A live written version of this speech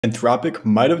Anthropic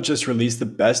might have just released the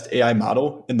best AI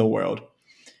model in the world.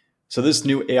 So this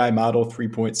new AI model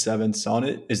 3.7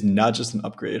 Sonnet is not just an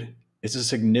upgrade. It's a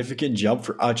significant jump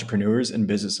for entrepreneurs and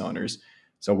business owners.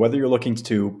 So whether you're looking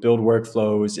to build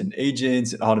workflows and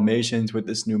agents and automations with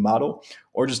this new model,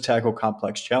 or just tackle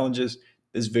complex challenges,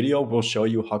 this video will show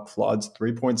you how Claude's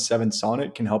 3.7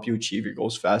 Sonnet can help you achieve your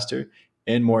goals faster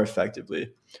and more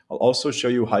effectively. I'll also show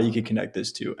you how you can connect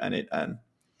this to n8n.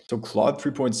 So Claude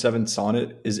 3.7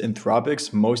 Sonnet is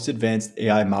Anthropic's most advanced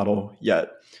AI model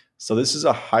yet. So this is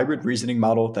a hybrid reasoning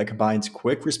model that combines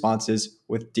quick responses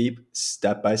with deep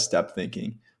step-by-step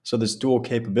thinking. So this dual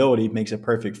capability makes it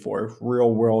perfect for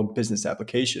real-world business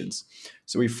applications.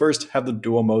 So we first have the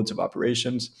dual modes of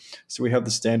operations. So we have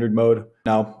the standard mode.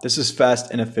 Now, this is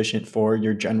fast and efficient for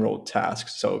your general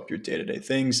tasks. So your day-to-day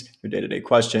things, your day-to-day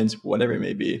questions, whatever it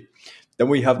may be. Then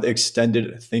we have the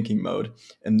extended thinking mode,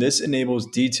 and this enables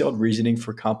detailed reasoning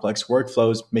for complex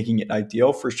workflows, making it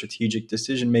ideal for strategic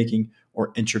decision-making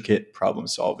or intricate problem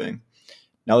solving.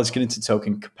 Now let's get into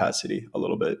token capacity a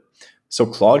little bit. So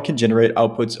Claude can generate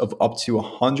outputs of up to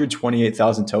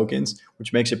 128,000 tokens,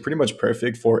 which makes it pretty much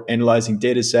perfect for analyzing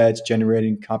data sets,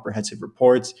 generating comprehensive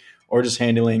reports, or just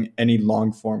handling any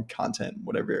long form content,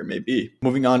 whatever it may be.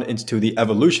 Moving on into the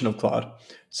evolution of Claude.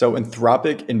 So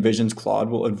Anthropic envisions Claude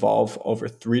will evolve over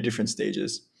 3 different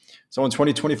stages. So in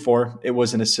 2024, it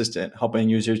was an assistant helping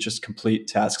users just complete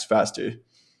tasks faster.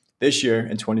 This year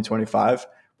in 2025,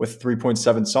 with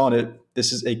 3.7 Sonnet,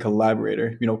 this is a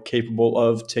collaborator, capable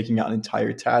of taking out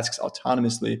entire tasks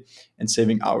autonomously and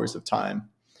saving hours of time.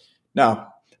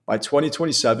 Now, by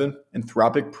 2027,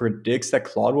 Anthropic predicts that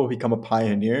Claude will become a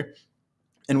pioneer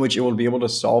in which it will be able to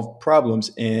solve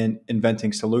problems in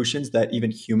inventing solutions that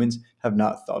even humans have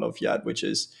not thought of yet,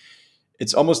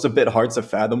 it's almost a bit hard to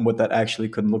fathom what that actually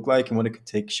could look like and what it could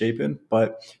take shape in.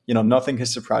 But, nothing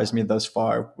has surprised me thus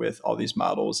far with all these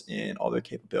models and all their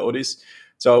capabilities.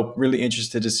 So really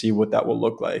interested to see what that will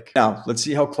look like. Now, let's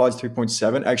see how Claude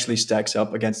 3.7 actually stacks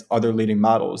up against other leading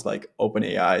models like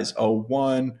OpenAI's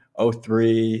o1,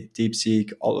 o3,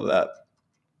 DeepSeek, all of that.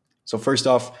 So first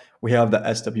off, we have the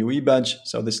SWE bench.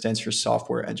 So this stands for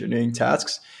software engineering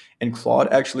tasks. And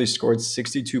Claude actually scored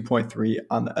 62.3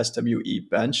 on the SWE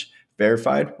bench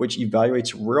verified, which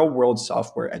evaluates real-world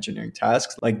software engineering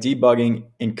tasks like debugging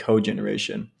and code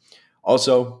generation.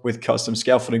 Also, with custom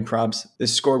scaffolding prompts,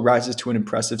 this score rises to an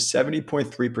impressive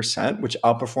 70.3%, which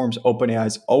outperforms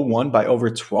OpenAI's o1 by over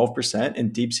 12%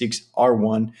 and DeepSeek's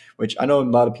R1, which I know a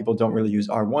lot of people don't really use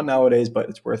R1 nowadays, but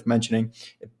it's worth mentioning.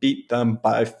 It beat them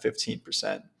by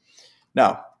 15%.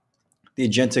 Now, the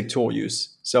agentic tool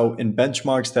use. So in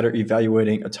benchmarks that are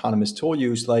evaluating autonomous tool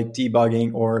use like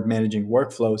debugging or managing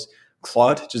workflows,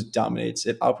 Claude just dominates.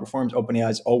 It outperforms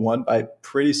OpenAI's o1 by a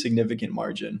pretty significant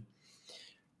margin.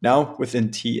 Now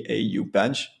within TAU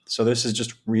bench, so this is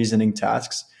just reasoning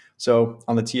tasks. So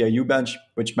on the TAU bench,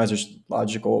 which measures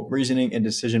logical reasoning and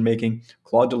decision making,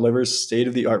 Claude delivers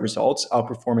state-of-the-art results,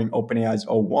 outperforming OpenAI's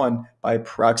o1 by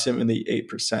approximately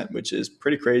 8%, which is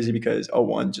pretty crazy because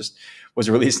o1 just was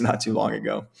released not too long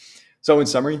ago. So in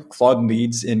summary, Claude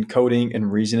leads in coding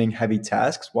and reasoning heavy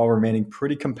tasks while remaining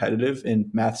pretty competitive in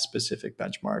math-specific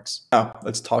benchmarks. Now,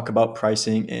 let's talk about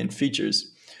pricing and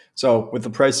features. So with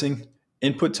the pricing,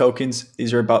 input tokens,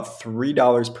 these are about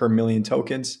 $3 per million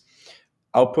tokens.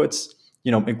 Outputs,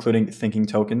 including thinking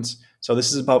tokens. So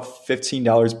this is about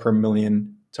 $15 per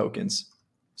million tokens.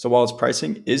 So while its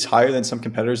pricing is higher than some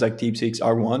competitors like DeepSeek's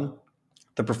R1,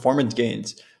 the performance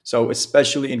gains. So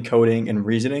especially in coding and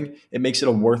reasoning, it makes it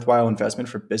a worthwhile investment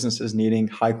for businesses needing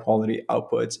high quality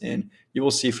outputs, and you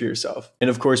will see for yourself. And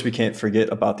of course, we can't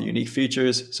forget about the unique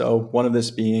features. So one of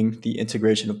this being the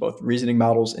integration of both reasoning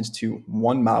models into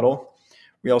one model.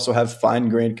 We also have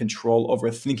fine-grained control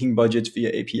over thinking budgets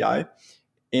via API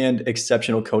and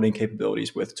exceptional coding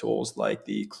capabilities with tools like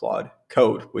the Claude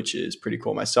Code, which is pretty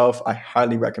cool myself. I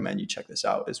highly recommend you check this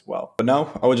out as well. But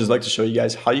now I would just like to show you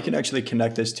guys how you can actually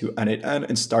connect this to n8n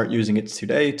and start using it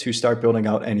today to start building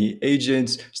out any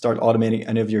agents, start automating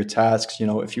any of your tasks.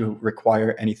 If you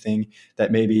require anything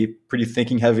that may be pretty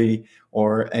thinking heavy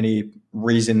or any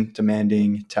reason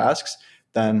demanding tasks,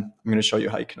 then I'm going to show you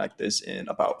how you connect this in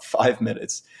about 5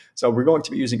 minutes. So we're going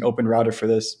to be using OpenRouter for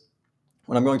this.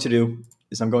 What I'm going to do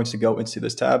is I'm going to go into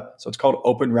this tab. So it's called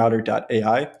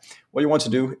openrouter.ai. What you want to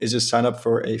do is just sign up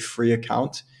for a free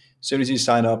account. As soon as you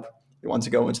sign up, you want to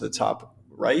go into the top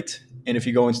right. And if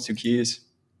you go into keys,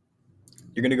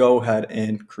 you're going to go ahead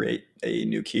and create a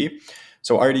new key.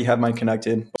 So I already have mine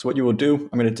connected. So what you will do,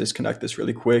 I'm going to disconnect this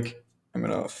really quick. I'm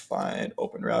going to find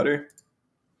OpenRouter.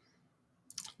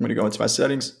 I'm going to go into my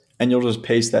settings and you'll just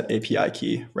paste that API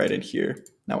key right in here.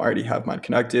 Now I already have mine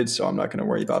connected, so I'm not going to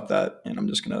worry about that. And I'm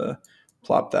just going to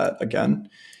plop that again.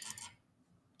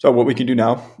 So what we can do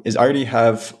now is I already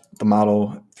have the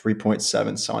model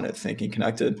 3.7 Sonnet thinking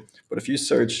connected. But if you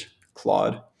search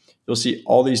Claude, you'll see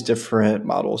all these different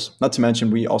models. Not to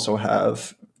mention, we also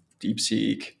have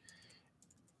DeepSeek.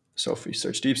 So if we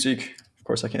search DeepSeek, of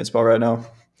course I can't spell right now.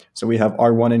 So we have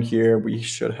R1 in here. We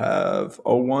should have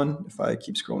O1 if I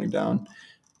keep scrolling down.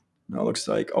 Now it looks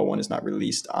like O1 is not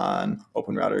released on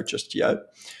OpenRouter just yet,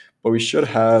 but we should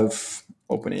have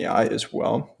OpenAI as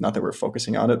well. Not that we're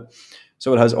focusing on it.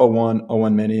 So it has O1,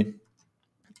 O1 mini,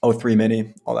 O3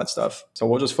 mini, all that stuff. So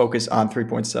we'll just focus on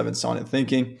 3.7 Sonnet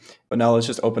thinking. But now let's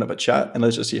just open up a chat and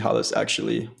let's just see how this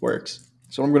actually works.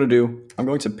 So what I'm going to do, I'm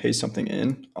going to paste something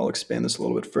in. I'll expand this a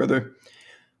little bit further.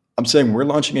 I'm saying we're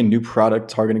launching a new product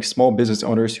targeting small business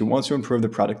owners who want to improve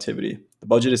their productivity. The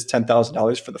budget is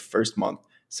 $10,000 for the first month.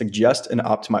 Suggest an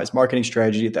optimized marketing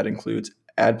strategy that includes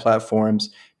ad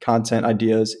platforms, content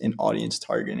ideas, and audience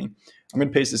targeting. I'm going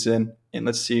to paste this in and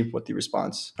let's see what the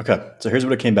response. Okay, so here's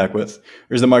what it came back with.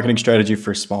 Here's the marketing strategy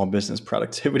for small business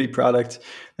productivity product.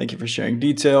 Thank you for sharing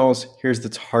details. Here's the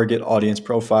target audience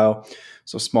profile.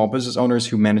 So small business owners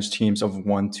who manage teams of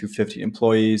 1 to 50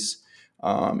 employees.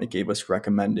 It gave us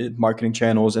recommended marketing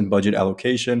channels and budget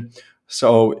allocation.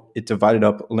 So it divided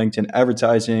up LinkedIn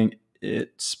advertising.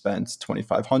 It spends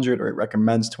 2,500 or it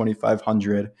recommends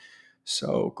 2,500.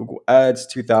 So Google Ads,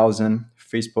 2,000,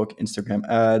 Facebook, Instagram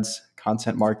ads,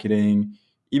 content marketing,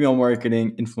 email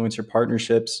marketing, influencer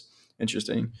partnerships.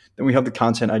 Interesting. Then we have the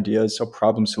content ideas. So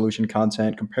problem solution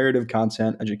content, comparative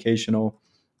content, educational,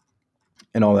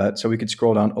 and all that. So we could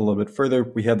scroll down a little bit further.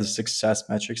 We have the success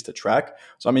metrics to track.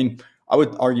 So, I mean, I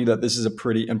would argue that this is a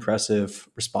pretty impressive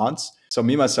response. So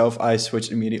me, myself, I switched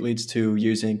immediately to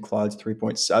using Claude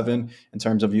 3.7 in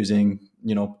terms of using,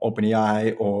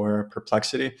 OpenAI or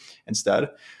Perplexity instead.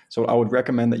 So I would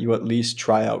recommend that you at least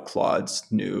try out Claude's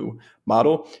new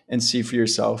model and see for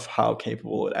yourself how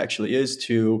capable it actually is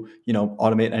to,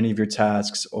 automate any of your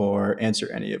tasks or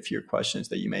answer any of your questions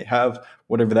that you may have,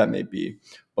 whatever that may be.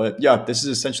 But yeah, this is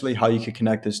essentially how you can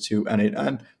connect this to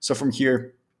n8n. So from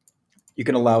here, you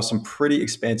can allow some pretty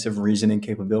expansive reasoning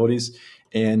capabilities.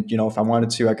 And, if I wanted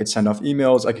to, I could send off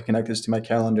emails. I could connect this to my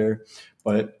calendar.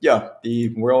 But yeah,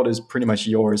 the world is pretty much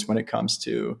yours when it comes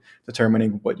to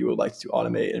determining what you would like to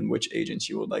automate and which agents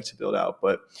you would like to build out.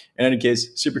 But in any case,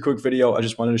 super quick video. I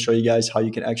just wanted to show you guys how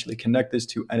you can actually connect this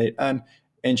to n8n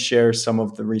and share some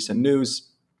of the recent news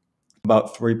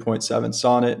about 3.7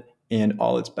 Sonnet and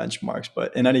all its benchmarks.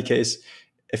 But in any case,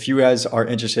 if you guys are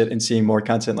interested in seeing more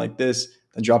content like this,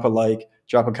 then drop a like,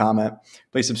 drop a comment,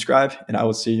 please subscribe, and I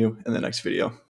will see you in the next video.